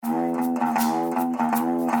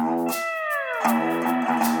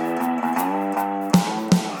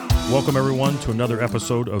Welcome, everyone, to another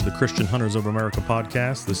episode of the Christian Hunters of America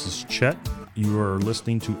podcast. This is Chet. You are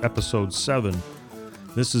listening to episode 7.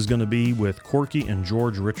 This is going to be with Corky and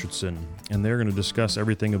George Richardson, and they're going to discuss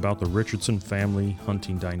everything about the Richardson family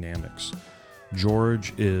hunting dynamics.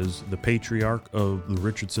 George is the patriarch of the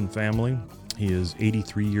Richardson family. He is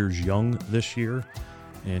 83 years young this year,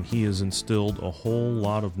 and he has instilled a whole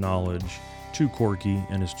lot of knowledge to Corky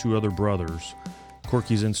and his two other brothers.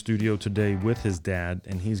 Corky's in studio today with his dad,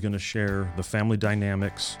 and he's going to share the family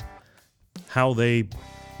dynamics, how they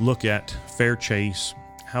look at fair chase,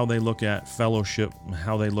 how they look at fellowship,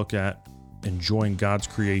 how they look at enjoying God's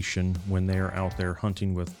creation when they are out there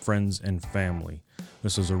hunting with friends and family.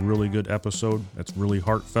 This is a really good episode. It's really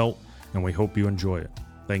heartfelt, and we hope you enjoy it.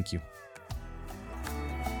 Thank you.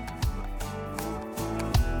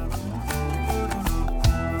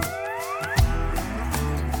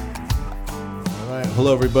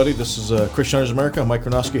 Hello, everybody. This is Christian Hunters America. Mike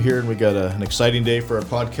Ronoska here, and we got an exciting day for our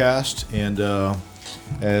podcast. And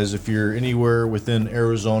as if you're anywhere within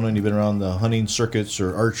Arizona and you've been around the hunting circuits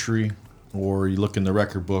or archery, or you look in the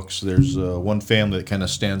record books, there's one family that kind of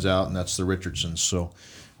stands out, and that's the Richardsons. So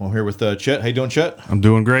I'm here with Chet. How you doing, Chet? I'm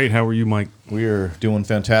doing great. How are you, Mike? We are doing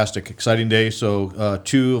fantastic. Exciting day. So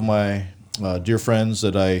two of my dear friends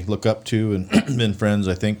that I look up to and been friends,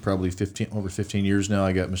 I think, probably over 15 years now.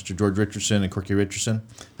 I got Mr. George Richardson and Corky Richardson.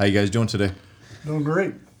 How you guys doing today? Doing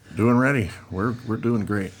great. Doing ready. We're doing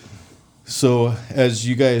great. So, as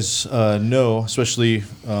you guys know, especially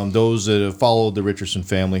those that have followed the Richardson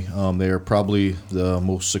family, they are probably the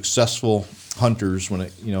most successful hunters when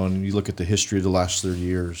you look at the history of the last 30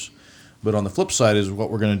 years. But on the flip side is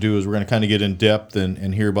what we're going to do is we're going to kind of get in depth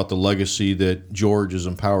and hear about the legacy that George has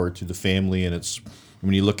empowered to the family. And it's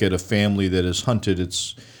when you look at a family that is hunted,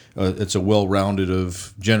 it's a well-rounded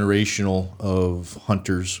of generational of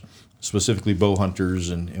hunters, specifically bow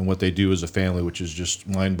hunters, and what they do as a family, which is just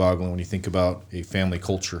mind-boggling when you think about a family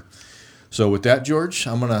culture. So with that, George,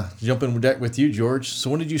 I'm going to jump in deck with you, George.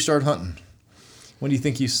 So when did you start hunting? When do you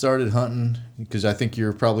think you started hunting? Because I think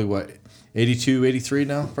you're probably, 82, 83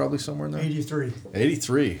 now? Probably somewhere in there? 83.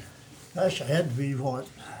 83. Gosh, I had to be what?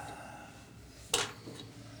 It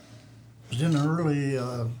was in the early,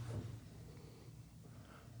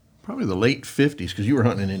 Probably the late 50s, because you were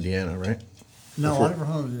hunting in Indiana, right? no, Before- I never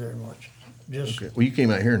hunted very much. Just Okay. Well, you came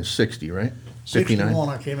out here in 60, right? 61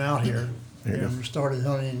 I came out here There you and go. started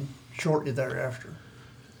hunting shortly thereafter.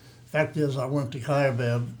 Fact is, I went to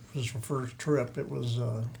Kaibab. It was the first trip. It was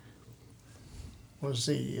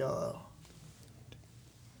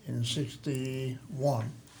in 61.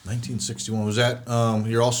 1961. Was that,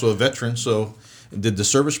 you're also a veteran, so did the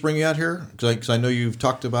service bring you out here? Because I know you've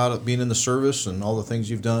talked about it being in the service and all the things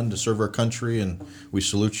you've done to serve our country, and we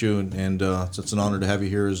salute you, and it's an honor to have you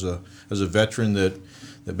here as a veteran that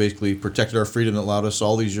basically protected our freedom, that allowed us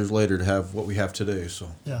all these years later to have what we have today. So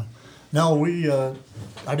Yeah. No,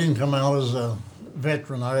 I didn't come out as a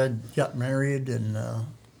veteran. I had got married, and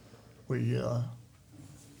my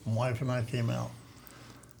wife and I came out.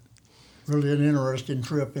 Really an interesting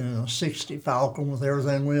trip in a 60 Falcon with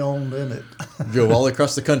everything we owned in it. drove all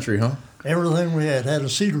across the country, huh? Everything we had a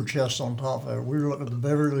cedar chest on top of it. We were looking at the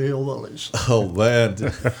Beverly Hillbillies. Oh, man.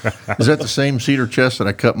 Is that the same cedar chest that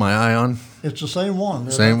I cut my eye on? It's the same one.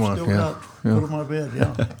 that Same I've one, still yeah. got put in my bed,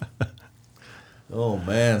 yeah. Oh,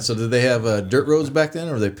 man. So did they have dirt roads back then,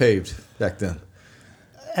 or were they paved back then?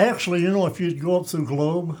 Actually, if you'd go up through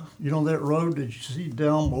Globe, that road that you see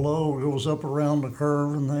down below goes up around the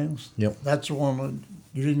curve and things? Yep. That's the one that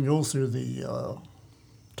you didn't go through the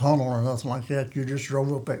tunnel or nothing like that. You just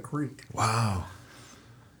drove up that creek. Wow.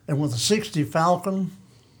 And with the 60 Falcon,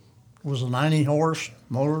 it was a 90-horse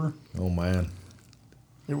motor. Oh, man.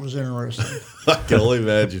 It was interesting. I can only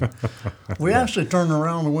imagine. We actually turned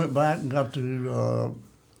around and went back and got to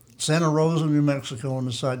Santa Rosa, New Mexico, and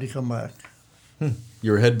decided to come back.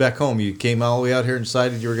 You were heading back home. You came all the way out here and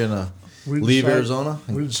decided you were going to leave Arizona?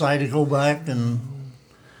 We decided to go back and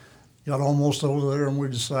got almost over there, and we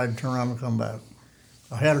decided to turn around and come back.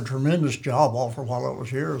 I had a tremendous job offer while I was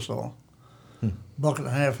here, so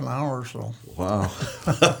 $1.50 an hour. So Wow.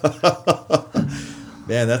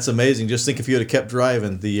 Man, that's amazing. Just think if you had kept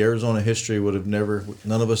driving, the Arizona history would have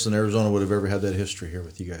none of us in Arizona would have ever had that history here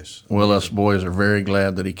with you guys. Well, us boys are very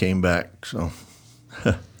glad that he came back. So,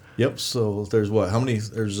 Yep. So there's what? How many?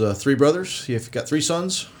 There's 3 brothers. You've got 3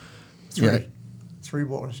 sons? yeah, three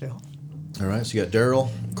boys, yeah. All right. So you got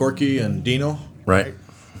Daryl, Corky, and Dino. right.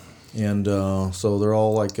 And so they're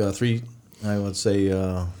all like 3, I would say,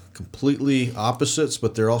 completely opposites,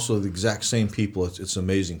 but they're also the exact same people. It's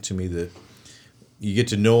amazing to me that you get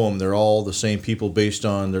to know them. They're all the same people based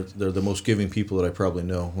on they're the most giving people that I probably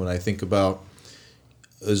know. When I think about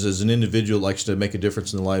as an individual that likes to make a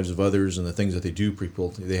difference in the lives of others and the things that they do, people,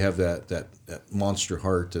 they have that monster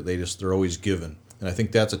heart that they're always giving. And I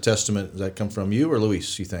think that's a testament. Does that come from you or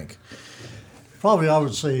Luis, you think? Probably I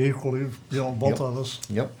would say equally, both of us.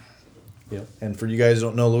 Yep. And for you guys who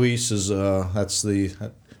don't know, Luis is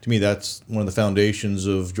to me that's one of the foundations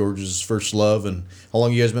of George's first love. And how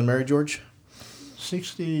long you guys been married, George?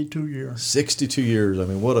 62 years. 62 years. I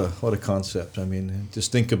mean, what a concept. I mean,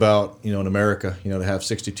 just think about, in America, to have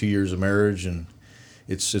 62 years of marriage, and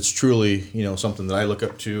it's truly, something that I look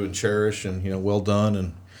up to and cherish, and, well done.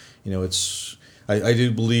 And, I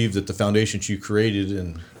do believe that the foundations you created,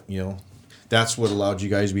 and, that's what allowed you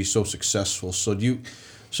guys to be so successful.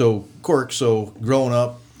 So growing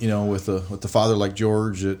up, with a father like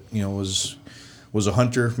George, that, was a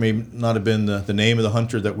hunter, may not have been the name of the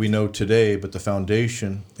hunter that we know today, but the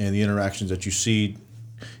foundation and the interactions that you see,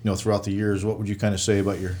 throughout the years. What would you kind of say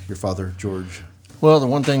about your father, George? Well, the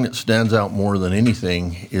one thing that stands out more than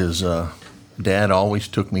anything is Dad always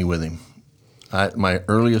took me with him. My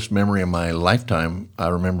earliest memory of my lifetime, I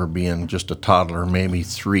remember being just a toddler, maybe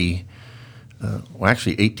 3.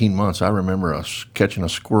 Actually 18 months. I remember us catching a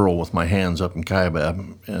squirrel with my hands up in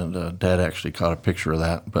Kaibab, and Dad actually caught a picture of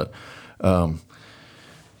that. But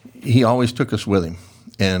he always took us with him.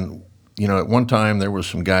 And, at one time there was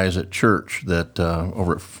some guys at church that,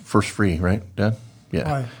 over at First Free, right, Dad?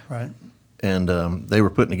 Yeah. Right. And they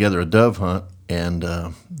were putting together a dove hunt,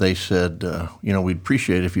 and they said, we'd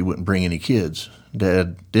appreciate it if you wouldn't bring any kids.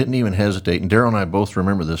 Dad didn't even hesitate, and Darryl and I both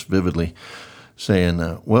remember this vividly,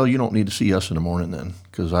 saying, well, you don't need to see us in the morning then,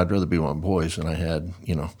 because I'd rather be with my boys than I had,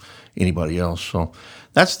 anybody else. So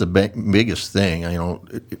that's the biggest thing.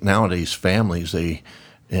 Nowadays families,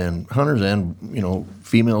 and hunters and,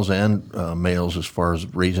 females and males, as far as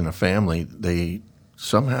raising a family, they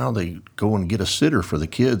go and get a sitter for the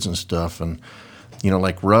kids and stuff. And,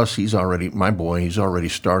 like Russ, my boy, he's already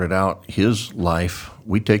started out his life.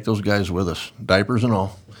 We take those guys with us, diapers and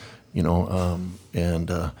all,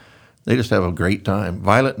 and they just have a great time.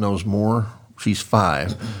 Violet knows more. She's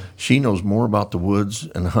 5. She knows more about the woods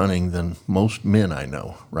and hunting than most men I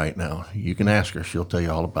know right now. You can ask her; she'll tell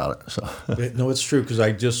you all about it. So. No, it's true, because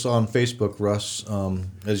I just saw on Facebook, Russ,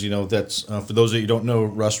 as you know, that's for those that you don't know,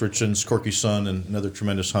 Russ Richardson's Corky's son, and another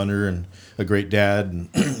tremendous hunter and a great dad, and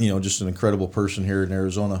just an incredible person here in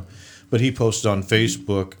Arizona. But he posted on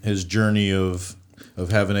Facebook his journey of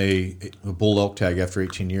having a bull elk tag after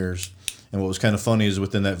 18 years. And what was kind of funny is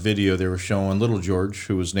within that video, they were showing little George,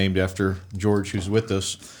 who was named after George, who's with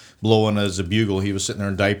us, blowing as a bugle. He was sitting there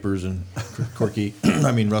in diapers, and Corky,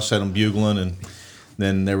 Russ had him bugling. And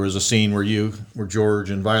then there was a scene where George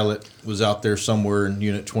and Violet was out there somewhere in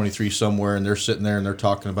Unit 23 somewhere, and they're sitting there and they're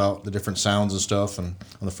talking about the different sounds and stuff, and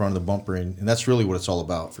on the front of the bumper. And that's really what it's all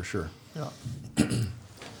about, for sure. Yeah.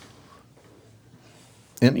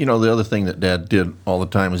 And, the other thing that Dad did all the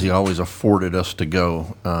time is he always afforded us to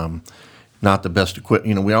go. Not the best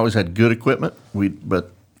equipment. We always had good equipment,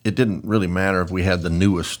 but it didn't really matter if we had the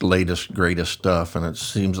newest, latest, greatest stuff. And it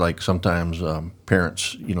seems like sometimes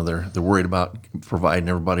parents, they're worried about providing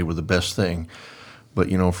everybody with the best thing. But,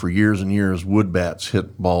 for years and years, wood bats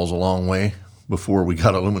hit balls a long way before we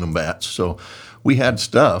got aluminum bats. So we had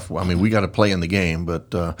stuff. We got to play in the game,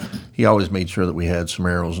 but he always made sure that we had some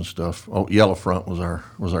arrows and stuff. Oh, yellow front was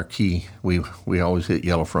our key. We always hit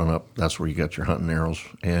yellow front up. That's where you got your hunting arrows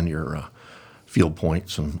and your field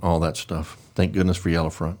points and all that stuff. Thank goodness for yellow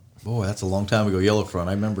front. Boy, that's a long time ago, yellow front.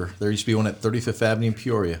 I remember there used to be one at 35th Avenue in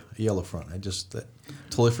Peoria, a yellow front. I just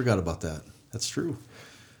totally forgot about that. That's true.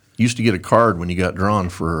 You used to get a card when you got drawn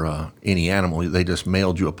for any animal. They just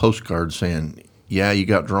mailed you a postcard saying, yeah, you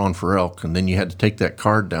got drawn for elk, and then you had to take that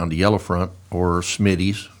card down to Yellowfront or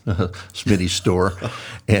Smitty's store,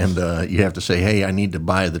 and you have to say, hey, I need to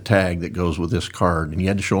buy the tag that goes with this card, and you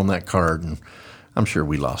had to show them that card, and I'm sure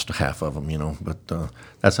we lost half of them, but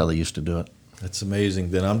that's how they used to do it. That's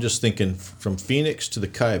amazing. Then I'm just thinking, from Phoenix to the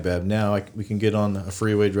Kaibab, now we can get on a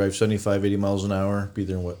freeway, drive 75, 80 miles an hour, be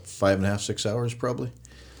there in, 5.5, 6 hours probably?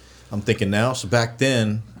 I'm thinking now. So back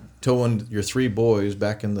then, towing your 3 boys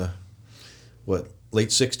back in the, late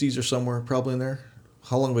 60s or somewhere probably in there?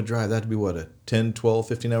 How long would a drive? That'd be a 10, 12,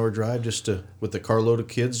 15-hour drive just with the carload of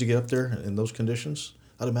kids to get up there in those conditions,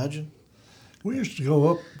 I'd imagine? We used to go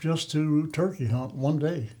up just to turkey hunt one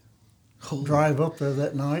day. Drive up there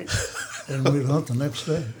that night, and we'd hunt the next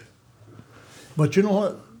day. But you know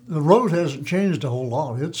what? The road hasn't changed a whole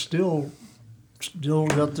lot. It's still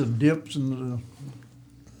got the dips and the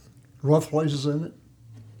rough places in it.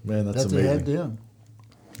 Man, that's that amazing. they had then.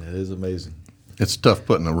 That is amazing. It's tough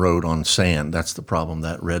putting a road on sand. That's the problem.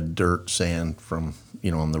 That red dirt sand from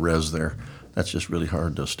on the res there. That's just really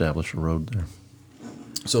hard to establish a road there.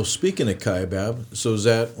 So speaking of Kaibab, so is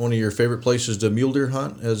that one of your favorite places to mule deer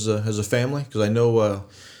hunt as a family? Because I know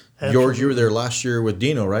George, you were there last year with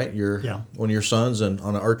Dino, right? One of your sons, and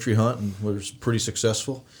on an archery hunt, and was pretty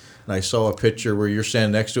successful. And I saw a picture where you're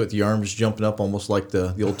standing next to it, the arms jumping up, almost like the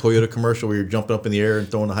old Toyota commercial where you're jumping up in the air and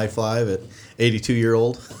throwing a high five at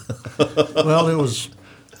 82-year-old. Well, it was,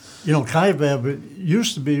 Kaibab, it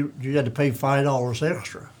used to be you had to pay $5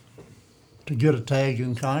 extra to get a tag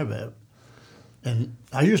in Kaibab. And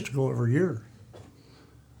I used to go every year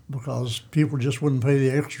because people just wouldn't pay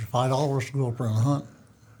the extra $5 to go up there and hunt.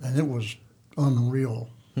 And it was unreal,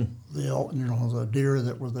 the deer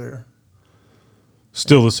that were there.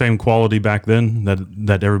 Still the same quality back then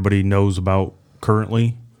that everybody knows about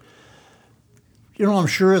currently? I'm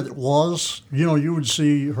sure it was. You would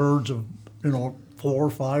see herds of, 4,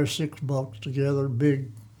 5, 6 bucks together, big,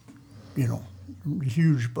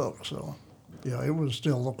 huge bucks. So, yeah, it was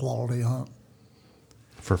still a quality hunt.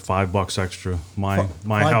 For $5 extra, my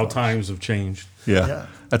how times have changed. Yeah,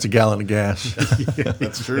 that's a gallon of gas. Yeah,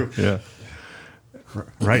 that's true. Yeah.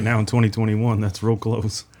 Right now in 2021, that's real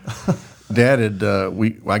close. Dad had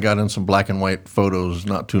I got in some black and white photos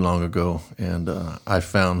not too long ago, and I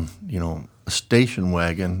found a station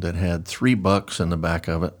wagon that had 3 bucks in the back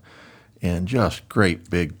of it, and just great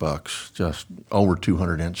big bucks, just over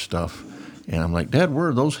 200-inch stuff. And I'm like, Dad, where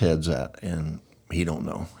are those heads at? And he don't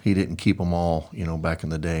know. He didn't keep them all, back in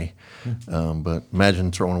the day. But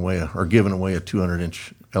imagine throwing away or giving away a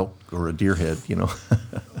 200-inch elk or a deer head.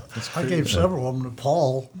 I gave several of them to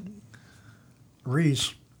Paul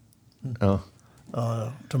Reese. To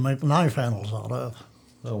make knife handles out of.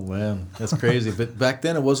 Oh, man, that's crazy. But back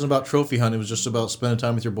then it wasn't about trophy hunting. It was just about spending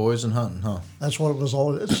time with your boys and hunting, huh? That's what it was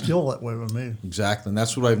always. It's still that way with me. Exactly, and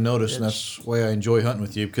that's what I've noticed, and that's why I enjoy hunting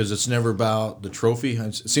with you, because it's never about the trophy.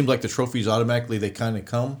 It seems like the trophies automatically, they kind of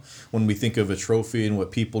come when we think of a trophy and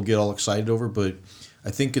what people get all excited over, but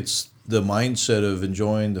I think it's the mindset of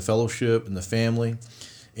enjoying the fellowship and the family,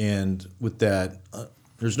 and with that,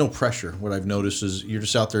 there's no pressure. What I've noticed is you're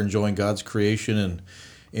just out there enjoying God's creation,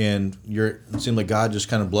 and it seems like God just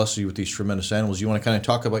kind of blesses you with these tremendous animals. You want to kind of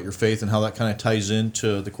talk about your faith and how that kind of ties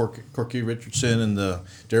into the Corky Richardson and the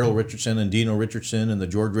Daryl Richardson and Dino Richardson and the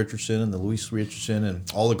George Richardson and the Luis Richardson and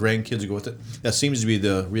all the grandkids that go with it. That seems to be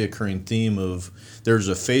the reoccurring theme of there's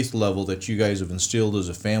a faith level that you guys have instilled as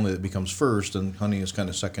a family that becomes first, and hunting is kind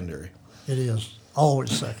of secondary. It is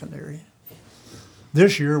always secondary.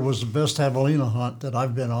 This year was the best javelina hunt that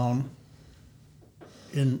I've been on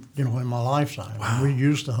in my lifetime. Wow. We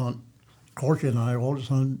used to hunt. Corky and I always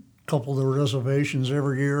hunt a couple of the reservations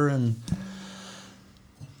every year,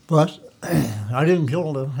 but I didn't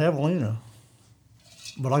kill the javelina.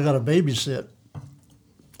 But I got to babysit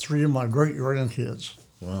 3 of my great grandkids.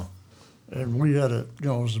 Wow! And we had it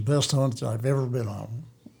was the best hunt I've ever been on.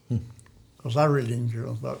 Because I really didn't care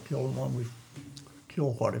about killing one. We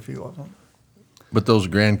killed quite a few of them. But those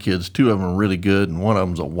grandkids, 2 of them are really good, and one of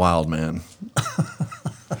them's a wild man.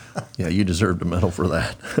 Yeah, you deserved a medal for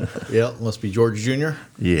that. Yeah, must be George Jr.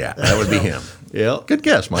 Yeah, that would be him. Yeah. Good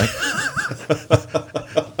guess, Mike.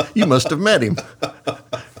 You must have met him.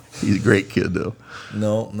 He's a great kid, though.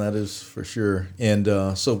 No, that is for sure.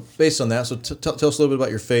 And so based on that, so tell us a little bit about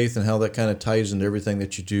your faith and how that kind of ties into everything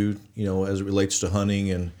that you do, as it relates to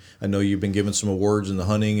hunting. And I know you've been given some awards in the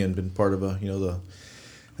hunting and been part of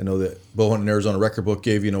I know that Bow Hunting Arizona Record Book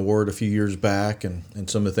gave you an award a few years back, and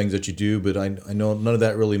some of the things that you do. But I know none of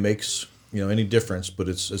that really makes any difference. But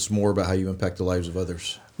it's more about how you impact the lives of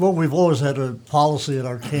others. Well, we've always had a policy at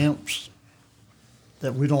our camps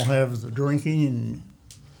that we don't have the drinking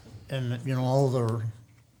and all the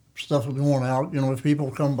stuff going out. If people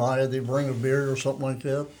come by, they bring a beer or something like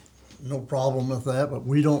that. No problem with that. But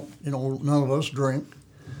we don't. None of us drink,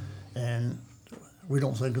 and we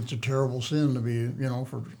don't think it's a terrible sin to be,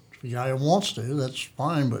 for the guy who wants to, that's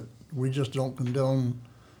fine, but we just don't condone,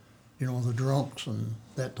 the drunks and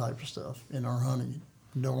that type of stuff in our hunting.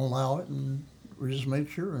 Don't allow it, and we just make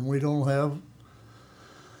sure. And we don't have,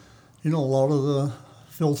 a lot of the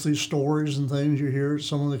filthy stories and things you hear at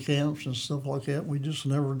some of the camps and stuff like that. We just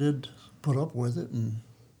never did put up with it, and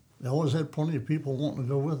they always had plenty of people wanting to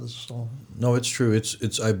go with us. So. No, it's true.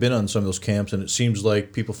 It's I've been on some of those camps, and it seems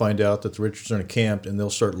like people find out that the Richardson are camped, and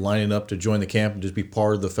they'll start lining up to join the camp and just be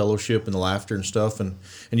part of the fellowship and the laughter and stuff. And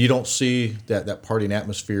you don't see that partying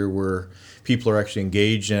atmosphere where people are actually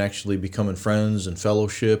engaged and actually becoming friends and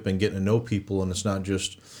fellowship and getting to know people, and it's not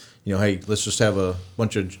just hey, let's just have a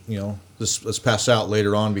bunch of, let's pass out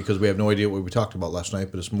later on because we have no idea what we talked about last night,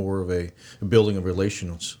 but it's more of a building of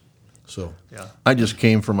relations. So Yeah. I just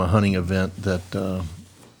came from a hunting event that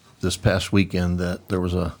this past weekend that there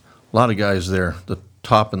was a lot of guys there, the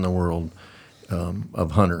top in the world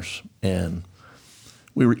of hunters, and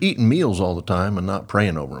we were eating meals all the time and not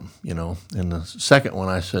praying over them, And the second one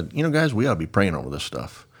I said, guys, we ought to be praying over this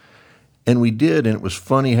stuff. And we did, and it was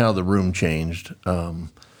funny how the room changed.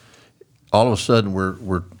 All of a sudden,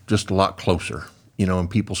 we're just a lot closer, and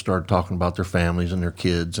people started talking about their families and their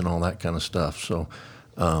kids and all that kind of stuff. So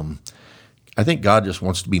I think God just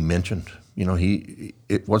wants to be mentioned.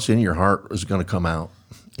 What's in your heart is going to come out.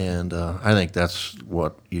 And I think that's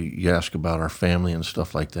what you ask about our family and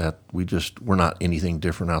stuff like that. We're not anything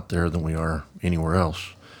different out there than we are anywhere else.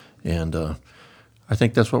 And I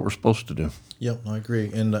think that's what we're supposed to do. Yep, I agree.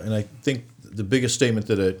 And I think the biggest statement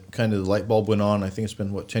that kind of the light bulb went on, I think it's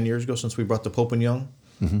been, 10 years ago since we brought the Pope and Young?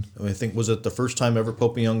 Mm-hmm. I think, was it the first time ever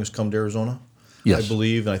Pope and Young has come to Arizona? Yes. I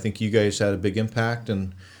believe, and I think you guys had a big impact.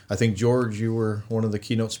 And I think, George, you were one of the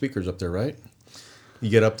keynote speakers up there, right? You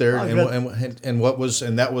get up there, and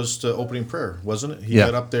that was the opening prayer, wasn't it? He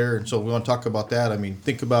got up there, and so we want to talk about that. I mean,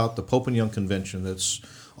 think about the Pope and Young Convention that's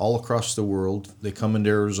all across the world. They come into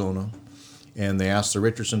Arizona, and they asked the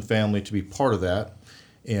Richardson family to be part of that.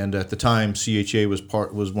 And at the time, CHA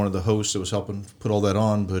was one of the hosts that was helping put all that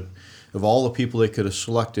on. But of all the people they could have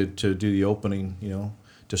selected to do the opening,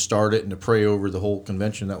 to start it and to pray over the whole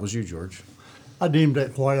convention, that was you, George. I deemed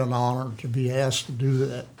it quite an honor to be asked to do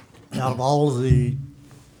that. Out of all of the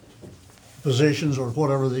positions or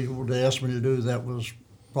whatever they would ask me to do, that was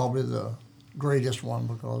probably the greatest one,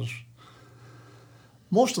 because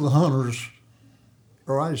most of the hunters,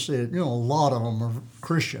 or I said, a lot of them are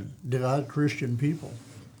Christian, devout Christian people.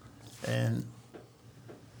 And,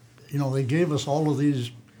 they gave us all of these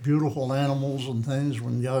beautiful animals and things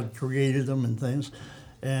when God created them and things.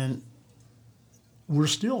 And we're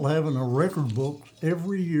still having a record book.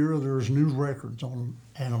 Every year there's new records on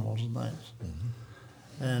animals and things.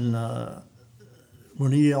 Mm-hmm. And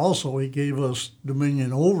when he gave us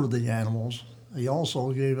dominion over the animals, he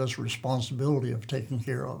also gave us responsibility of taking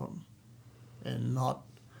care of them and not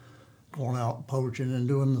going out poaching and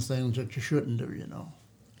doing the things that you shouldn't do,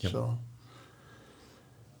 Yep. So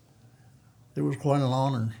it was quite an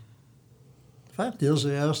honor. The fact is,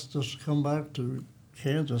 they asked us to come back to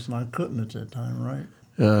Kansas, and I couldn't at that time, right?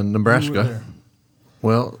 Nebraska.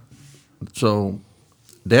 Well, so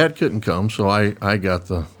Dad couldn't come, so I got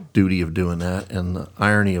the duty of doing that. And the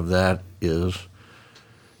irony of that is,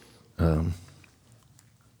 it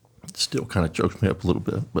still kind of chokes me up a little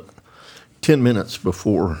bit, but 10 minutes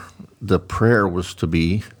before the prayer was to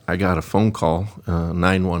be, I got a phone call,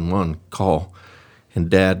 911 call, and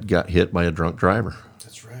Dad got hit by a drunk driver.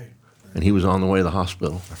 That's right. And he was on the way to the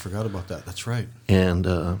hospital. I forgot about that. That's right.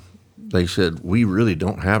 And they said, we really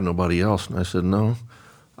don't have nobody else. And I said, no,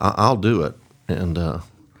 I'll do it. And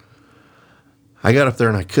I got up there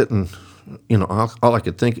and I couldn't, all I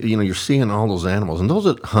could think, you're seeing all those animals. And those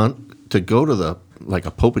that hunt, to go to like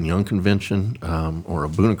a Pope and Young convention or a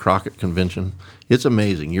Boone and Crockett convention, it's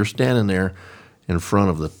amazing. You're standing there in front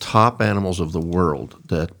of the top animals of the world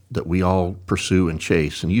that we all pursue and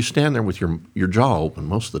chase. And you stand there with your jaw open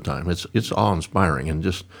most of the time. It's awe-inspiring, and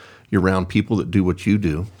just you're around people that do what you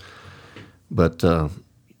do. But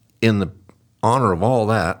in the honor of all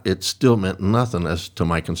that, it still meant nothing as to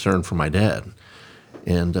my concern for my dad.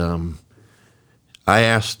 And I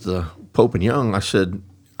asked the Pope and Young, I said,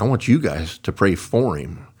 I want you guys to pray for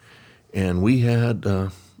him. And we had,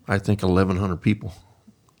 I think, 1,100 people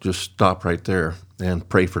just stop right there and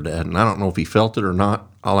pray for Dad. And I don't know if he felt it or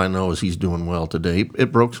not. All I know is he's doing well today.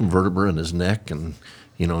 It broke some vertebrae in his neck, and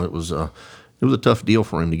it was a tough deal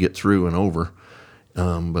for him to get through and over.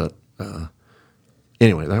 But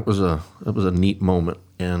anyway, that was a neat moment.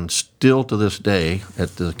 And still to this day,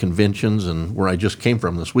 at the conventions and where I just came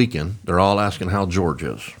from this weekend, they're all asking how George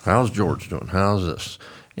is. How's George doing? How's this?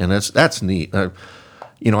 And that's neat. I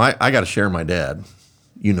got to share my dad.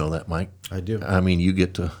 You know that, Mike. I do. I mean, you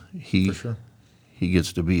get to For sure. He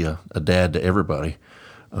gets to be a dad to everybody.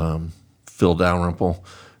 Phil Dalrymple,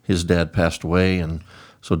 his dad passed away, and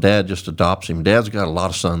so Dad just adopts him. Dad's got a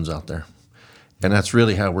lot of sons out there, and that's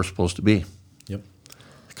really how we're supposed to be. Yep.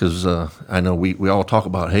 Because I know we all talk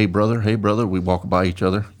about, hey brother, we walk by each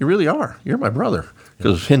other. You really are. You're my brother.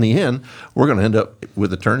 Because in the end, we're going to end up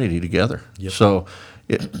with eternity together. Yep. So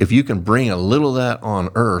if you can bring a little of that on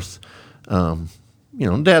earth,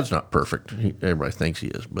 Dad's not perfect. Everybody thinks he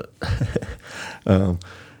is, but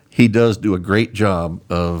he does do a great job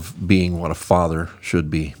of being what a father should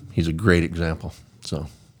be. He's a great example. So,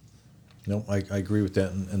 No, I agree with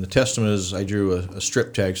that. And the testament is I drew a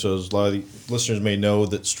strip tag. So as a lot of the listeners may know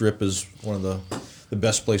that strip is one of the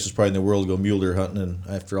best places probably in the world to go mule deer hunting. And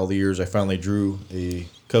after all the years, I finally drew a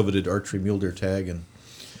coveted archery mule deer tag. And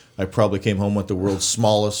I probably came home with the world's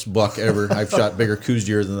smallest buck ever. I've shot bigger coos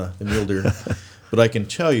deer than the mule deer. But I can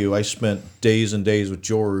tell you, I spent days and days with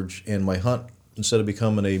George, and my hunt, instead of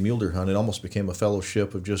becoming a mule deer hunt, it almost became a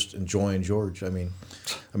fellowship of just enjoying George.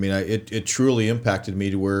 It truly impacted me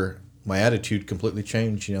to where my attitude completely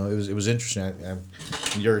changed. You know, it was interesting.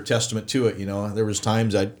 You're a testament to it. You know, there was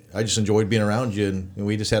times I just enjoyed being around you, and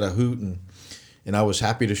we just had a hoot, and I was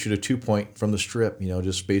happy to shoot a 2-point from the strip. You know,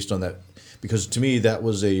 just based on that, because to me that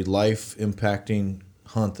was a life impacting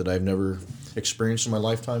hunt that I've never experienced in my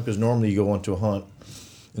lifetime. Because normally you go into a hunt,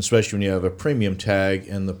 especially when you have a premium tag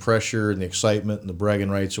and the pressure and the excitement and the bragging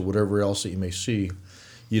rights or whatever else that you may see,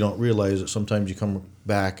 you don't realize that sometimes you come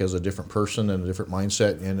back as a different person and a different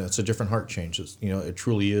mindset, and it's a different heart change. It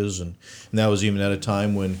truly is, and that was even at a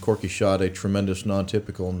time when Corky shot a tremendous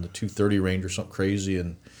non-typical in the 230 range or something crazy,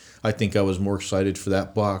 and I think I was more excited for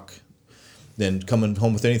that buck than coming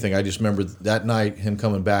home with anything. I just remember that night him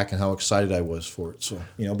coming back and how excited I was for it. So,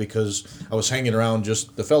 because I was hanging around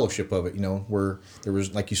just the fellowship of it, where there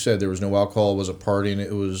was, like you said, there was no alcohol, it was a party, and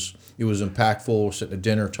it was impactful, sitting at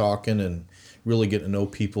dinner talking and really getting to know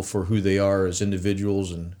people for who they are as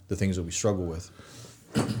individuals and the things that we struggle with.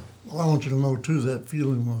 Well, I want you to know, too, that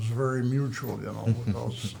feeling was very mutual,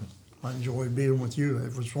 because I enjoyed being with you.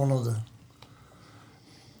 It was one of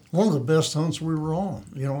the best hunts we were on,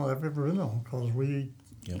 I've ever been on, because we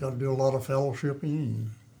got to do a lot of fellowshipping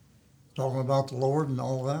and talking about the Lord and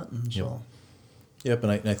all that, and so. Yep,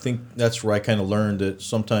 and I think that's where I kind of learned that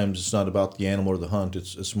sometimes it's not about the animal or the hunt,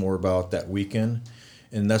 it's more about that weekend.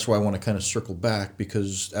 And that's why I want to kind of circle back,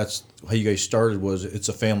 because that's how you guys started. It's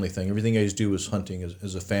a family thing. Everything you guys do is hunting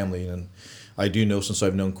as a family. And I do know, since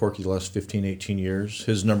I've known Corky the last 15, 18 years,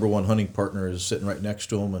 his number one hunting partner is sitting right next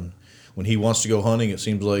to him. And when he wants to go hunting, it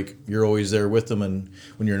seems like you're always there with him. And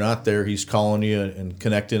when you're not there, he's calling you and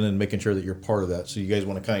connecting and making sure that you're part of that. So you guys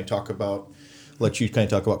want to kind of let you kind of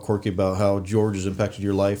talk about Corky, about how George has impacted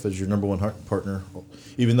your life as your number one hunting partner.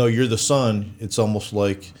 Even though you're the son, it's almost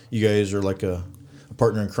like you guys are like a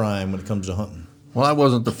partner in crime when it comes to hunting. Well, I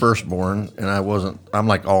wasn't the firstborn, and I'm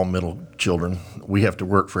like all middle children. We have to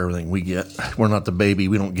work for everything we get. We're not the baby.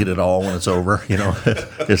 We don't get it all when it's over.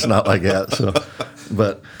 It's not like that. So,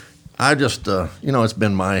 but I just,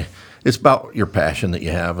 it's about your passion that you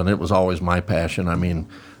have, and it was always my passion. I mean,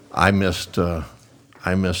 I missed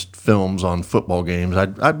films on football games.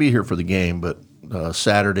 I'd be here for the game, but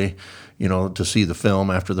Saturday, to see the film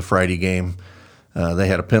after the Friday game, they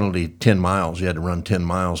had a penalty 10 miles. You had to run 10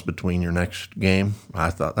 miles between your next game. I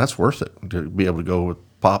thought that's worth it to be able to go with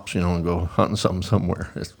Pops, and go hunting something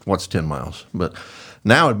somewhere. What's 10 miles? But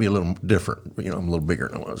now it'd be a little different. I'm a little bigger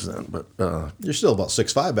than I was then. But you're still about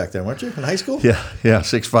 6'5" back then, weren't you, in high school? Yeah,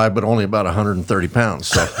 6'5", but only about 130 pounds.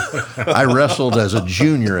 So I wrestled as a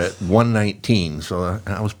junior at 119. So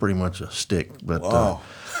I was pretty much a stick. But wow.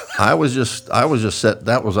 I was just set.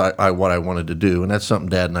 That was what I wanted to do, and that's something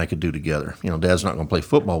Dad and I could do together. Dad's not going to play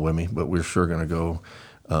football with me, but we're sure going to go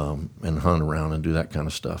and hunt around and do that kind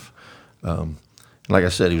of stuff. Like I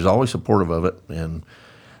said, he was always supportive of it, and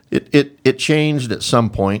it changed at some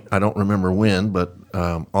point. I don't remember when, but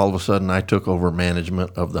all of a sudden I took over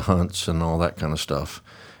management of the hunts and all that kind of stuff.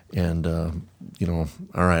 And all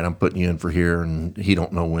right, I'm putting you in for here, and he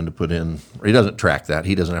don't know when to put in. Or he doesn't track that.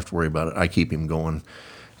 He doesn't have to worry about it. I keep him going.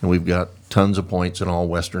 And we've got tons of points in all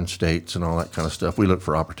western states and all that kind of stuff. We look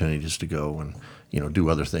for opportunities to go and, do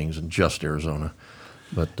other things than just Arizona.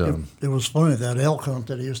 But it was funny, that elk hunt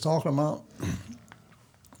that he was talking about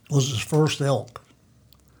was his first elk.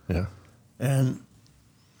 Yeah. And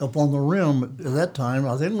up on the rim at that time,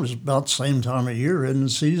 I think it was about the same time of year, and the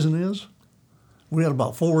season is, we had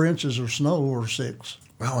about 4 inches of snow or 6.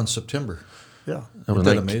 Wow, in September. Yeah. Isn't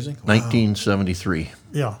that amazing? 1973. Wow.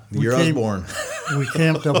 Yeah. The year I was born. We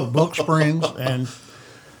camped up at Buck Springs, and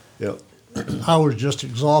I was just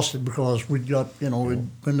exhausted because we'd been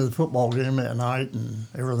to the football game that night and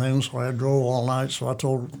everything, so I drove all night. So I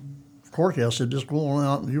told Corky, I said, just go on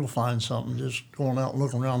out and you'll find something. Just going out and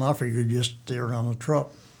looking around. I figured just stay around the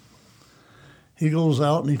truck. He goes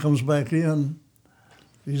out and he comes back in.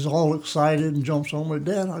 He's all excited and jumps on me.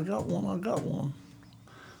 Dad, I got one.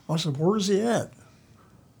 I said, where's he at?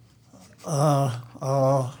 I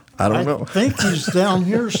don't know. I think he's down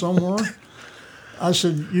here somewhere. I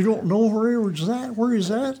said, you don't know where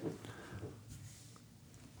he's at?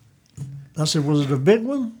 I said, was it a big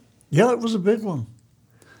one? Yeah, it was a big one.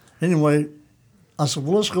 Anyway, I said,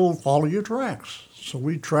 well, let's go follow your tracks. So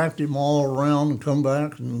we tracked him all around and come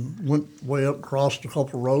back and went way up, crossed a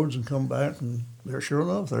couple of roads and come back, and there, sure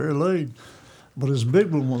enough, there he laid. But his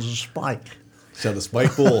big one was a spike. So the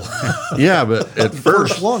spike bull. Yeah, but at First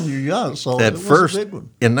first, one you got, so at it was first, a big one.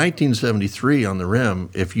 in 1973 on the rim,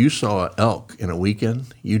 if you saw an elk in a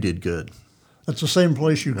weekend, you did good. That's the same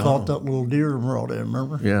place you caught that little deer and brought in,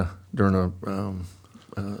 remember? Yeah, during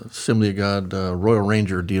a Assembly of God Royal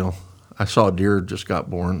Ranger deal. I saw a deer just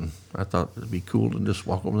got born. And I thought it'd be cool to just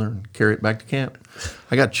walk over there and carry it back to camp.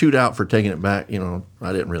 I got chewed out for taking it back.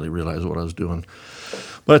 I didn't really realize what I was doing.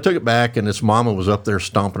 But I took it back, and its mama was up there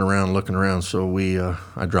stomping around, looking around. So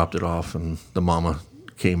I dropped it off, and the mama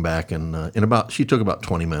came back, and she took about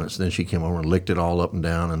 20 minutes. Then she came over and licked it all up and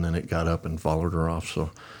down, and then it got up and followed her off.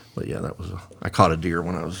 So, but yeah, I caught a deer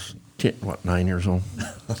when I was 9 years old.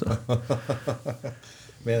 So.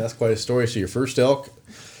 Man, that's quite a story. So your first elk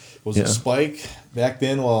was a spike back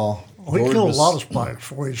then while We killed a lot of spikes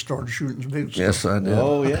before he started shooting big stuff. Yes, I did.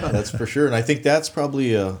 Oh, yeah, that's for sure. And I think that's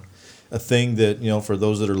probably a thing that, for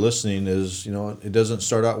those that are listening is, it doesn't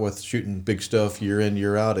start out with shooting big stuff year in,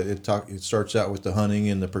 year out. It starts out with the hunting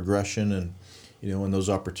and the progression and, and those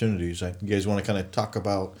opportunities. You guys want to kind of talk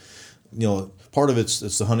about, part of it's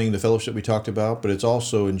the hunting, the fellowship we talked about, but it's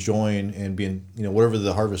also enjoying and being, whatever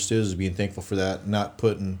the harvest is, being thankful for that, not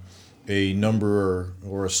putting a number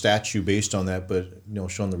or a statue based on that, but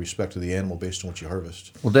showing the respect to the animal based on what you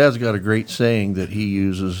harvest. Well, Dad's got a great saying that he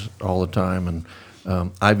uses all the time, and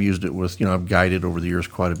I've used it with, I've guided over the years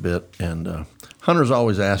quite a bit, and hunters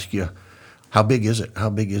always ask you, how big is it? How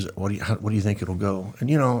big is it? What do you think it'll go? And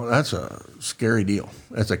that's a scary deal.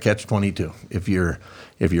 That's a catch-22. If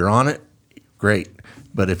you're on it, great,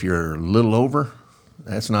 but if you're a little over,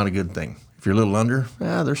 that's not a good thing. If you're a little under,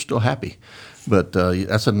 they're still happy. But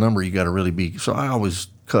that's a number you got to really be. So I always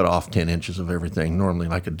cut off 10 inches of everything, normally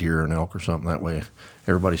like a deer or an elk or something. That way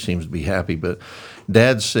everybody seems to be happy. But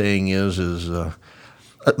Dad's saying is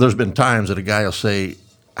there's been times that a guy will say,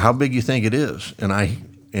 how big you think it is?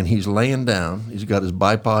 And he's laying down, he's got his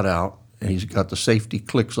bipod out, and he's got the safety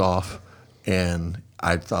clicks off. And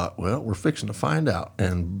I thought, well, we're fixing to find out.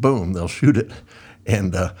 And boom, they'll shoot it.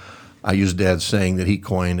 And I used Dad's saying that he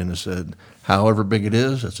coined and it said, however big it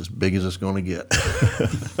is, it's as big as it's going to get.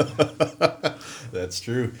 That's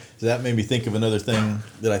true. So that made me think of another thing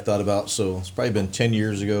that I thought about. So it's probably been 10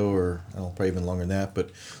 years ago, or I don't know, probably even longer than that. But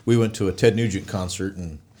we went to a Ted Nugent concert,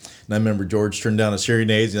 and I remember George turned down his hearing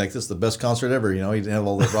aids. He's like, "This is the best concert ever." He didn't have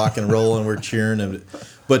all the rock and roll, and we're cheering.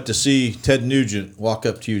 But to see Ted Nugent walk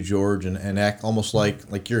up to you, George, and act almost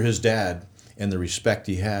like you're his dad, and the respect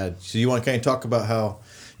he had. So you want to kind of talk about how,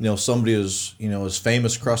 somebody is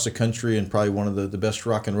famous across the country and probably one of the best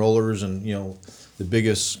rock and rollers and, the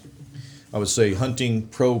biggest, I would say, hunting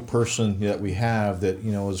pro person that we have that,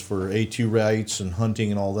 is for A2 rights and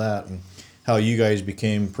hunting and all that, and how you guys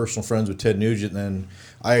became personal friends with Ted Nugent. And then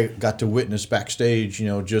I got to witness backstage,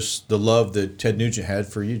 just the love that Ted Nugent had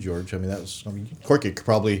for you, George. Corky could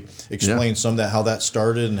probably explain some of that, how that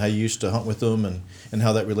started and how you used to hunt with him and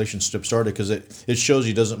how that relationship started, because it shows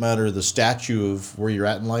you it doesn't matter the statue of where you're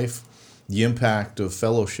at in life, the impact of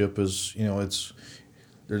fellowship is,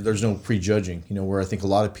 there's no prejudging, where I think a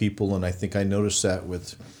lot of people, and I think I noticed that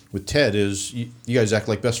with Ted, is you guys act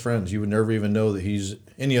like best friends. You would never even know that he's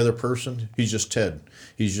any other person. He's just Ted.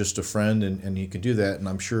 He's just a friend, and he can do that. And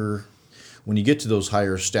I'm sure when you get to those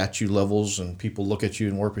higher statue levels and people look at you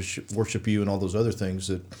and worship you and all those other things,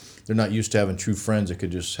 that they're not used to having true friends that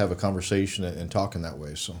could just have a conversation and talk in that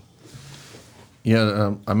way. So,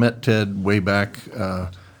 yeah, I met Ted way back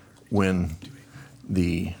when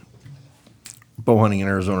the Bow Hunting in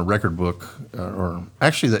Arizona record book, or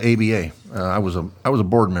actually the ABA. I was a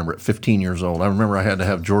board member at 15 years old. I remember I had to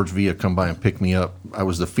have George Villa come by and pick me up. I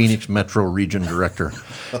was the Phoenix Metro Region Director,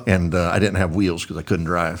 and I didn't have wheels because I couldn't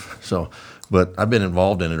drive. So, but I've been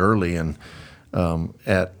involved in it early, and I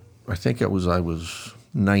think I was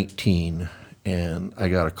 19, and I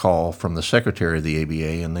got a call from the secretary of the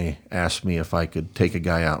ABA, and they asked me if I could take a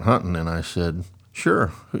guy out hunting, and I said,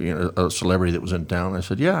 sure. A celebrity that was in town. I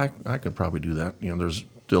said, yeah, I could probably do that. There's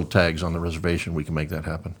still tags on the reservation. We can make that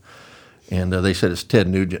happen. And they said, it's Ted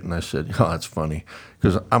Nugent. And I said, oh, that's funny,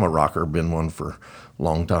 because I'm a rocker, been one for a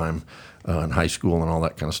long time in high school and all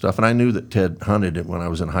that kind of stuff. And I knew that Ted hunted it when I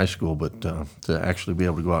was in high school, but to actually be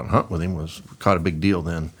able to go out and hunt with him was quite a big deal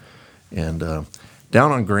then. And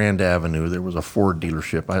down on Grand Avenue, there was a Ford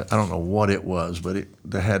dealership. I don't know what it was, but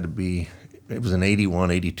there had to be. It was an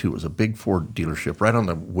 81, 82. It was a big Ford dealership right on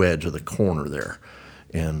the wedge of the corner there.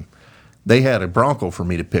 And they had a Bronco for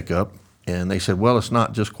me to pick up. And they said, well, it's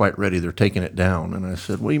not just quite ready. They're taking it down. And I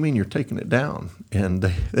said, what do you mean you're taking it down? And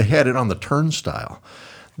they had it on the turnstile.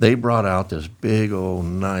 They brought out this big, old,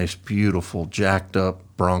 nice, beautiful, jacked up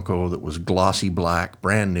Bronco that was glossy black,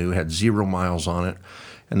 brand new, had 0 miles on it.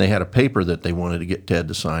 And they had a paper that they wanted to get Ted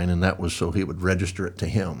to sign, and that was so he would register it to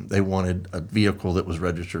him. They wanted a vehicle that was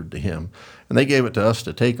registered to him. And they gave it to us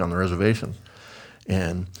to take on the reservation.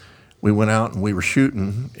 And we went out and we were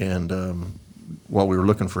shooting, and while we were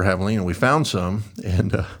looking for javelina, we found some.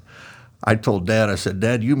 And I told Dad, I said,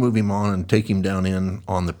 Dad, you move him on and take him down in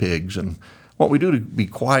on the pigs. And what we do to be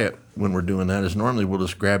quiet when we're doing that is normally we'll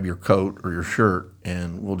just grab your coat or your shirt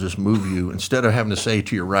and we'll just move you instead of having to say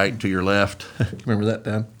to your right, to your left. Remember that,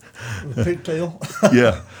 Dan? The pigtail.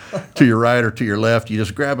 Yeah, to your right or to your left. You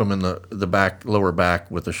just grab them in the back, lower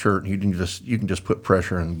back with the shirt, and you can just put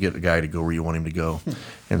pressure and get the guy to go where you want him to go.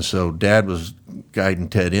 And so Dad was guiding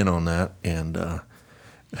Ted in on that, and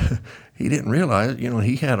he didn't realize,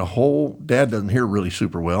 he had a whole. Dad doesn't hear really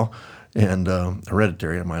super well, and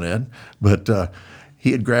hereditary, I might add, but.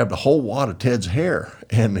 He had grabbed a whole wad of Ted's hair,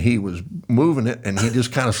 and he was moving it, and he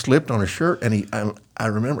just kind of slipped on his shirt. And I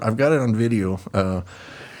remember, I've got it on video.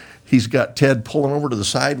 He's got Ted pulling over to the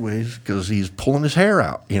sideways because he's pulling his hair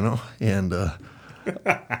out, And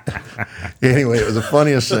anyway, it was the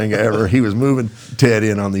funniest thing ever. He was moving Ted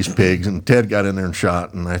in on these pigs, and Ted got in there and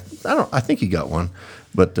shot. And I think he got one,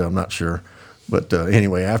 but I'm not sure. But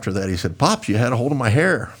anyway, after that, he said, "Pops, you had a hold of my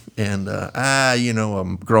hair." And,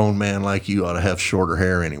 a grown man like you ought to have shorter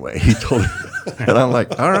hair anyway, he told me. And I'm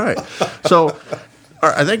like, all right. So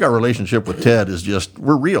I think our relationship with Ted is just,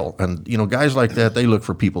 we're real. And, guys like that, they look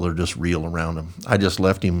for people that are just real around them. I just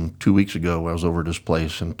left him 2 weeks ago. I was over at his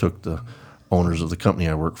place and took the owners of the company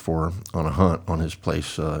I work for on a hunt on his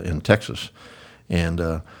place in Texas. And,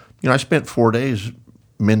 I spent 4 days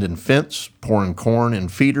mending fence, pouring corn in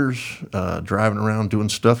feeders, driving around doing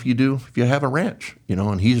stuff you do if you have a ranch,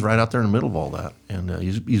 and he's right out there in the middle of all that. And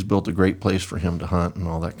he's built a great place for him to hunt and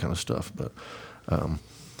all that kind of stuff. But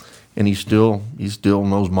and he still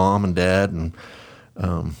knows Mom and Dad, and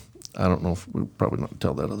I don't know if we'll probably not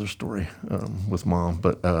tell that other story with Mom,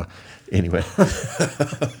 but anyway.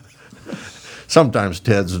 Sometimes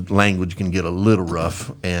Ted's language can get a little rough,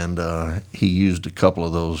 and he used a couple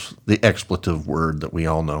of those, the expletive word that we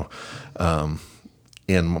all know,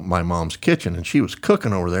 in my mom's kitchen, and she was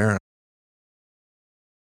cooking over there.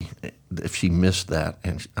 If she missed that,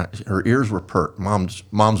 and her ears were perked. Mom's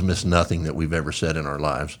missed nothing that we've ever said in our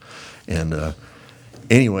lives. And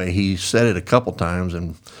anyway, he said it a couple times,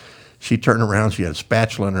 and she turned around. She had a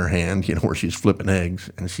spatula in her hand, where she's flipping eggs,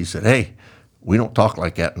 and she said, "Hey, we don't talk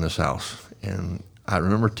like that in this house." And I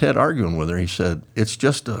remember Ted arguing with her. He said, "It's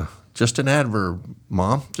just an adverb,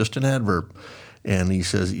 Mom, just an adverb." And he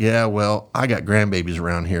says, "Yeah, well, I got grandbabies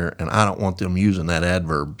around here, and I don't want them using that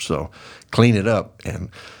adverb, so clean it up." And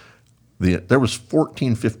there was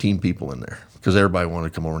 14, 15 people in there because everybody wanted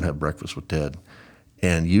to come over and have breakfast with Ted.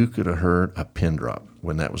 And you could have heard a pin drop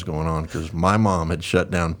when that was going on because my mom had shut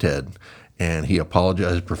down Ted. And he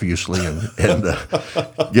apologized profusely and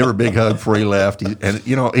gave her a big hug before he left.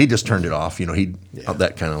 He just turned it off.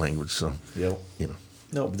 That kind of language. So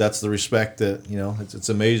No, but that's the respect that It's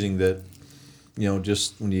amazing that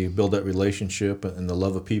just when you build that relationship and the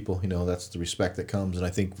love of people, that's the respect that comes. And I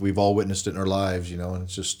think we've all witnessed it in our lives. And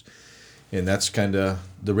it's just, and that's kind of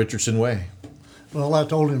the Richardson way. Well, I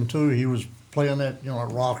told him too. He was playing that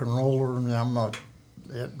rock and roller, and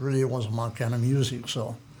it really wasn't my kind of music,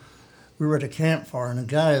 so. We were at a campfire, and the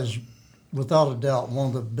guy is, without a doubt, one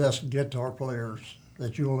of the best guitar players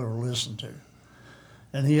that you'll ever listen to.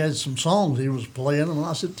 And he had some songs he was playing, and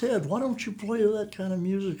I said, "Ted, why don't you play that kind of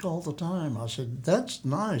music all the time?" I said, "That's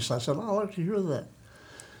nice." I said, "I like to hear that."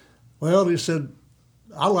 Well, he said,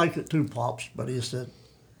 "I like it too, Pops," but he said,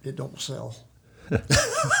 "It don't sell."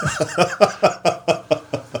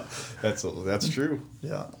 That's true.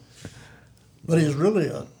 Yeah. But he's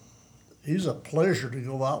really he's a pleasure to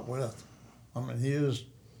go out with. I mean,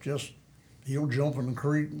 he'll jump in the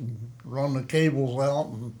creek and run the cables out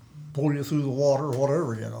and pull you through the water or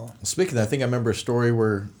whatever, Speaking of that, I think I remember a story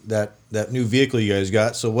where that new vehicle you guys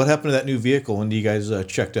got. So what happened to that new vehicle when you guys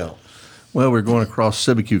checked out? Well, we were going across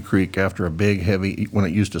Sibicu Creek after a big, heavy, when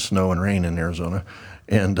it used to snow and rain in Arizona.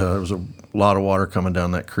 And there was a lot of water coming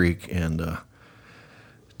down that creek. And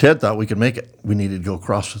Ted thought we could make it. We needed to go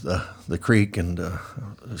across the creek, and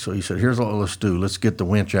so he said, "Here's what let's do. Let's get the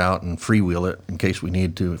winch out and freewheel it in case we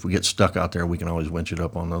need to. If we get stuck out there, we can always winch it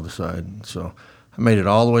up on the other side." So I made it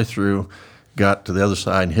all the way through, got to the other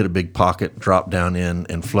side and hit a big pocket, dropped down in,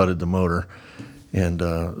 and flooded the motor. And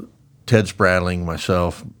Ted Spradling,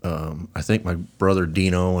 myself, I think my brother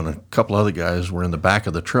Dino, and a couple other guys were in the back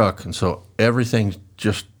of the truck, and so everything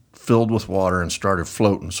just filled with water and started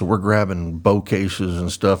floating. So we're grabbing bow cases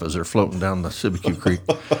and stuff as they're floating down the Sibecue Creek,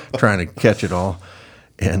 trying to catch it all.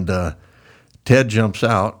 And Ted jumps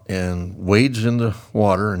out and wades in the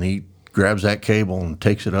water, and he grabs that cable and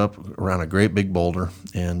takes it up around a great big boulder.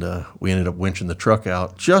 And we ended up winching the truck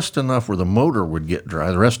out just enough where the motor would get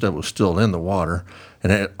dry. The rest of it was still in the water,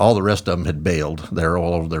 and all the rest of them had bailed. They're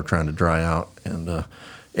all over there trying to dry out. And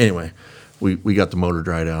anyway, we got the motor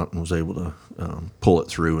dried out and was able to pull it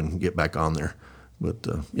through and get back on there. But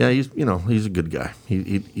yeah, he's a good guy.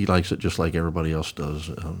 He likes it just like everybody else does.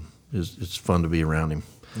 It's fun to be around him.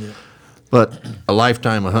 Yeah. But a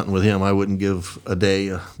lifetime of hunting with him, I wouldn't give a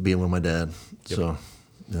day being with my dad. Yep. So,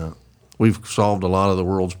 yeah, we've solved a lot of the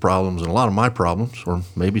world's problems and a lot of my problems, or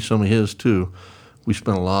maybe some of his too. We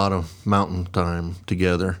spent a lot of mountain time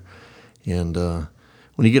together, and when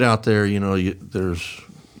you get out there, there's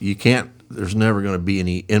never going to be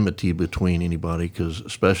any enmity between anybody, because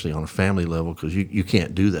especially on a family level, because you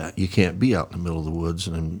can't do that. You can't be out in the middle of the woods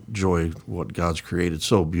and enjoy what God's created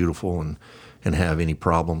so beautiful and have any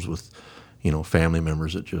problems with family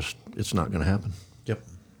members. It's not going to happen. Yep,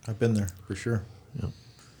 I've been there for sure. Yep.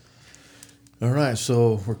 All right,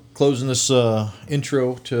 so we're closing this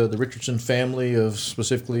intro to the Richardson family, of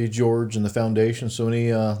specifically George and the foundation. So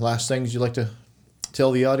any last things you'd like to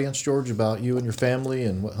tell the audience, George, about you and your family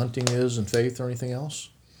and what hunting is and faith or anything else?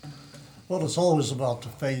 Well, it's always about the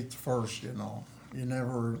faith first, You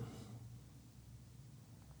never,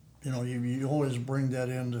 you always bring that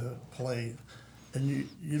into play. And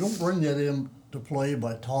you don't bring that into play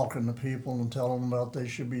by talking to people and telling them about they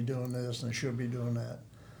should be doing this and they should be doing that.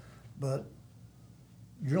 But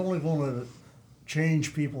you're only going to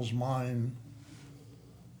change people's mind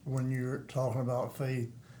when you're talking about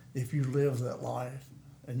faith if you live that life.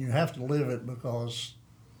 And you have to live it, because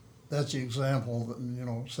that's the example,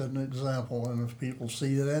 set an example. And if people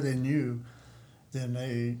see that in you, then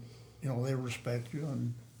they respect you.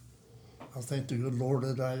 And I thank the good Lord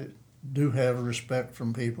that I do have respect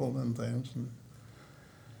from people and things. And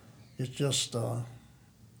it's just,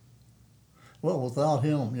 without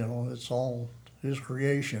him, it's all his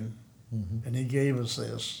creation. Mm-hmm. And he gave us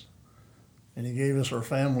this. And he gave us our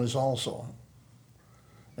families also.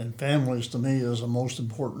 And families, to me, is the most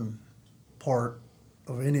important part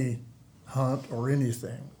of any hunt or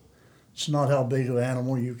anything. It's not how big of an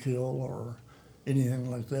animal you kill or anything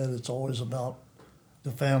like that. It's always about the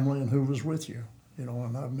family and who was with you.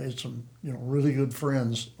 And I've made some, really good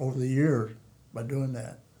friends over the years by doing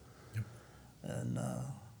that. Yep. And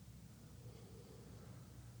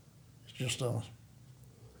it's just, you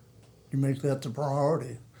make that the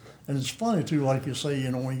priority. And it's funny, too, like you say,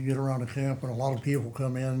 when you get around a camp and a lot of people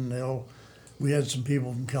come in, we had some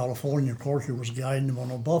people from California. Corky was guiding them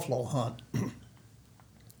on a buffalo hunt.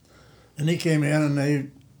 And he came in and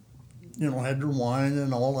they, had their wine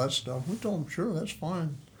and all that stuff. We told them, sure, that's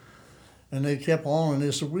fine. And they kept on, and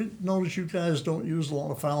they said, we notice you guys don't use a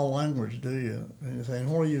lot of foul language, do you? Anything?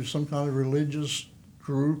 What are you, some kind of religious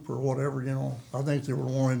group or whatever, I think they were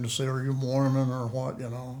wanting to say, are you Mormon or what,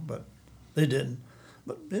 but they didn't.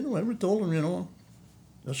 But anyway, we told them,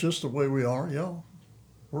 that's just the way we are. Yeah,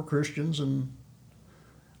 we're Christians, and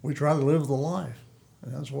we try to live the life,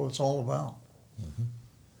 and that's what it's all about. Mm-hmm.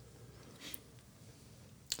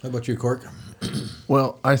 How about you, Cork?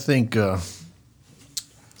 Well, I think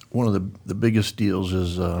one of the biggest deals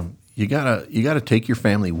is you gotta take your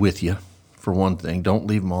family with you. For one thing, don't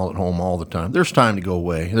leave them all at home all the time. There's time to go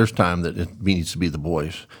away. There's time that it needs to be the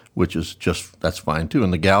boys, which is that's fine too.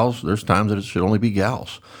 And the gals, there's times that it should only be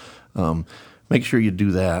gals. Make sure you do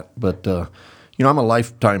that. But I'm a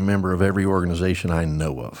lifetime member of every organization I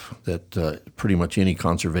know of, that pretty much any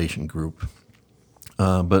conservation group.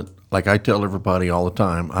 But like I tell everybody all the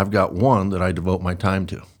time, I've got one that I devote my time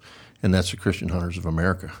to, and that's the Christian Hunters of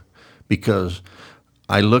America, because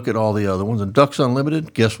I look at all the other ones, and Ducks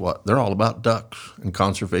Unlimited, guess what? They're all about ducks and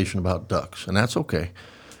conservation about ducks, and that's okay.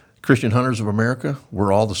 Christian Hunters of America,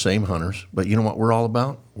 we're all the same hunters, but you know what we're all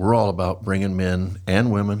about? We're all about bringing men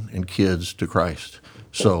and women and kids to Christ.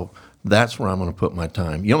 So that's where I'm going to put my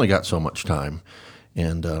time. You only got so much time,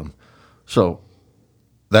 and so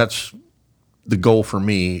that's the goal for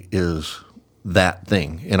me, is that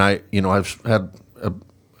thing. And I've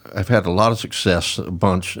had a lot of success, a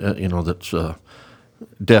bunch, that's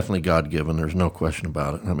definitely God-given. There's no question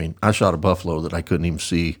about it. I mean, I shot a buffalo that I couldn't even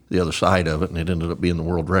see the other side of it, and it ended up being the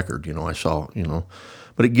world record. I saw,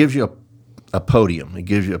 but it gives you a podium, it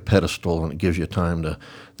gives you a pedestal, and it gives you time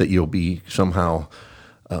that you'll be somehow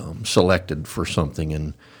selected for something.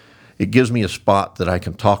 And it gives me a spot that I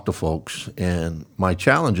can talk to folks. And my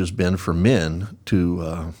challenge has been for men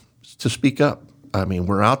to speak up. I mean,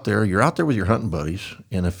 we're out there. You're out there with your hunting buddies,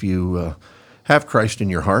 and if you have Christ in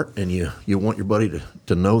your heart and you want your buddy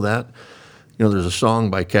to know that, there's a song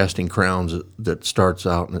by Casting Crowns that starts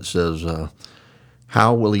out and it says,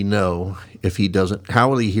 "How will he know if he doesn't? How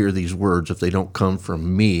will he hear these words if they don't come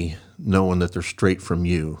from me, knowing that they're straight from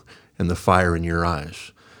you and the fire in your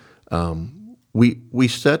eyes?" We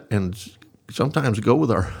sit and sometimes go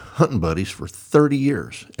with our hunting buddies for 30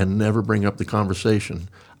 years and never bring up the conversation.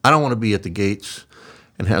 I don't want to be at the gates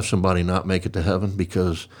and have somebody not make it to heaven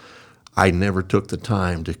because I never took the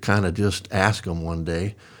time to kind of just ask them one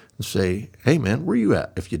day and say, "Hey, man, where are you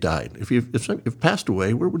at if you died? If you passed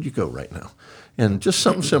away, where would you go right now?" And just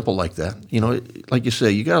something simple like that. Like you say,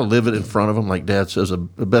 you got to live it in front of them. Like Dad says, the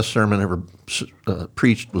best sermon ever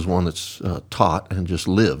preached was one that's taught and just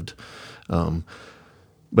lived.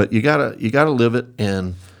 But you gotta live it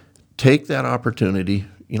and take that opportunity.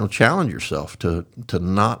 Challenge yourself to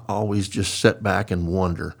not always just sit back and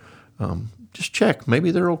wonder. Just check.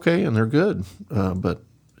 Maybe they're okay and they're good. But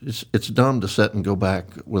it's dumb to sit and go back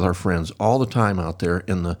with our friends all the time out there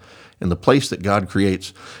in the place that God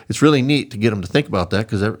creates. It's really neat to get them to think about that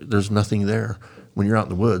because there's nothing there. When you're out in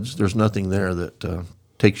the woods, there's nothing there that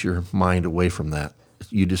takes your mind away from that.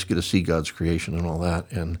 You just get to see God's creation and all that.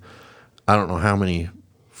 And I don't know how many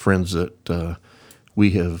friends that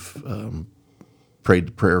we have prayed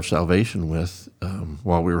the prayer of salvation with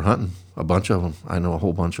while we were hunting. A bunch of them. I know a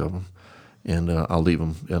whole bunch of them. And I'll leave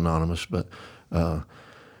them anonymous. But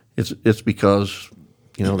it's because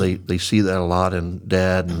they see that a lot in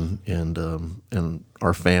Dad and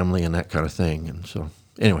our family and that kind of thing. And so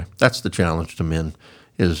anyway, that's the challenge to men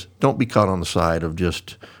is don't be caught on the side of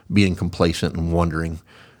just being complacent and wondering.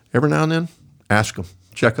 Every now and then, ask them,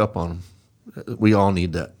 check up on them. We all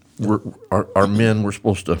need that. Our men, we're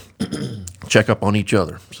supposed to check up on each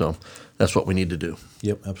other. So that's what we need to do.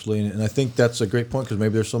 Yep, absolutely. And I think that's a great point because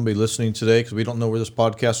maybe there's somebody listening today because we don't know where this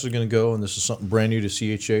podcast is going to go, and this is something brand new to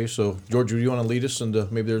CHA. So, George, do you want to lead us into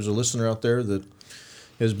maybe there's a listener out there that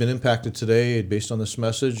has been impacted today based on this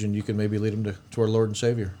message, and you can maybe lead them to our Lord and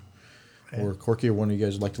Savior. Okay. Or Corky, or one of you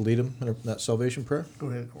guys would like to lead them in that salvation prayer? Go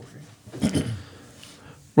ahead, Corky.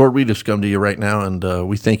 Lord, we just come to you right now, and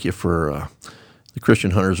we thank you for the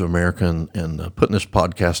Christian Hunters of America and putting this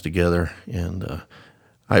podcast together. And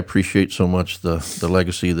I appreciate so much the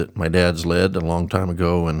legacy that my dad's led a long time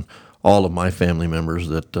ago and all of my family members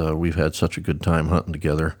that we've had such a good time hunting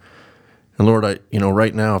together. And Lord,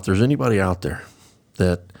 right now, if there's anybody out there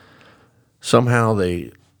that somehow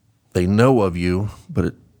they know of you,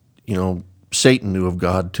 but Satan knew of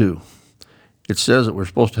God too. It says that we're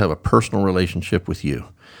supposed to have a personal relationship with you.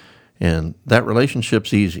 And that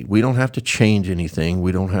relationship's easy. We don't have to change anything.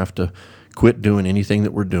 We don't have to quit doing anything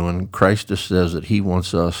that we're doing. Christ just says that he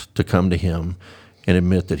wants us to come to him and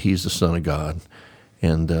admit that he's the Son of God.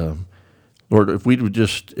 And Lord,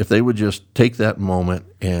 if they would just take that moment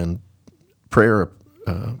and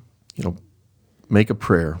make a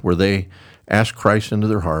prayer where they ask Christ into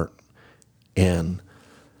their heart and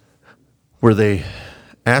where they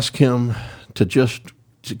ask him to just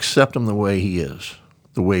accept him the way he is,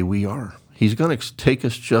 the way we are. He's going to take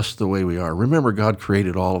us just the way we are. Remember, God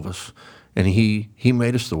created all of us, and he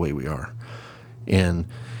made us the way we are. And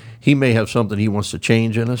he may have something he wants to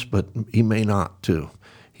change in us, but he may not too.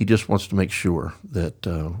 He just wants to make sure that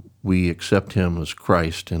we accept him as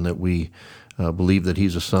Christ and that we believe that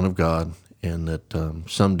he's a Son of God and that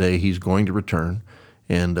someday he's going to return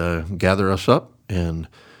and gather us up and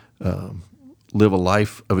live a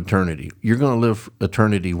life of eternity. You're going to live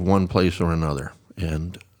eternity one place or another,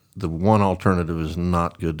 and the one alternative is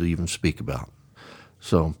not good to even speak about.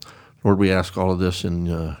 So, Lord, we ask all of this in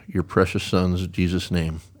your precious Son's Jesus'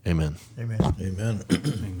 name. Amen. Amen. Amen.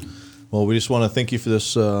 Well, we just want to thank you for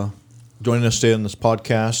this, joining us today on this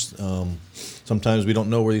podcast. Sometimes we don't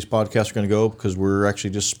know where these podcasts are going to go because we're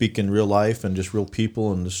actually just speaking real life and just real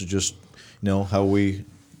people, and this is just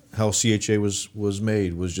how CHA was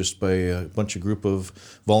made was just by a bunch of group of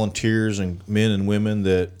volunteers and men and women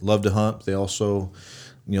that love to hunt. They also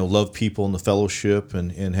love people in the fellowship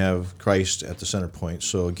and have Christ at the center point.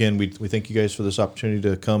 So again, we thank you guys for this opportunity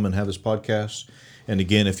to come and have this podcast. And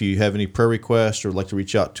again, if you have any prayer requests or would like to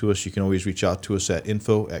reach out to us, you can always reach out to us at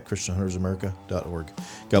info@christianhuntersamerica.org.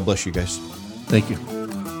 God bless you guys. Thank you.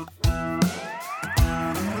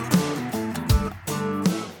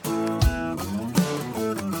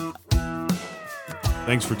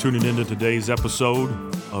 Thanks for tuning in to today's episode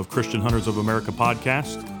of Christian Hunters of America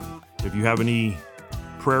podcast. If you have any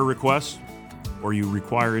prayer requests or you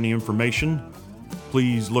require any information,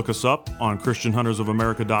 Please look us up on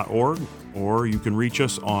ChristianHuntersOfAmerica.org, or you can reach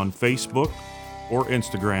us on Facebook or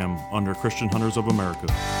Instagram under Christian Hunters of America.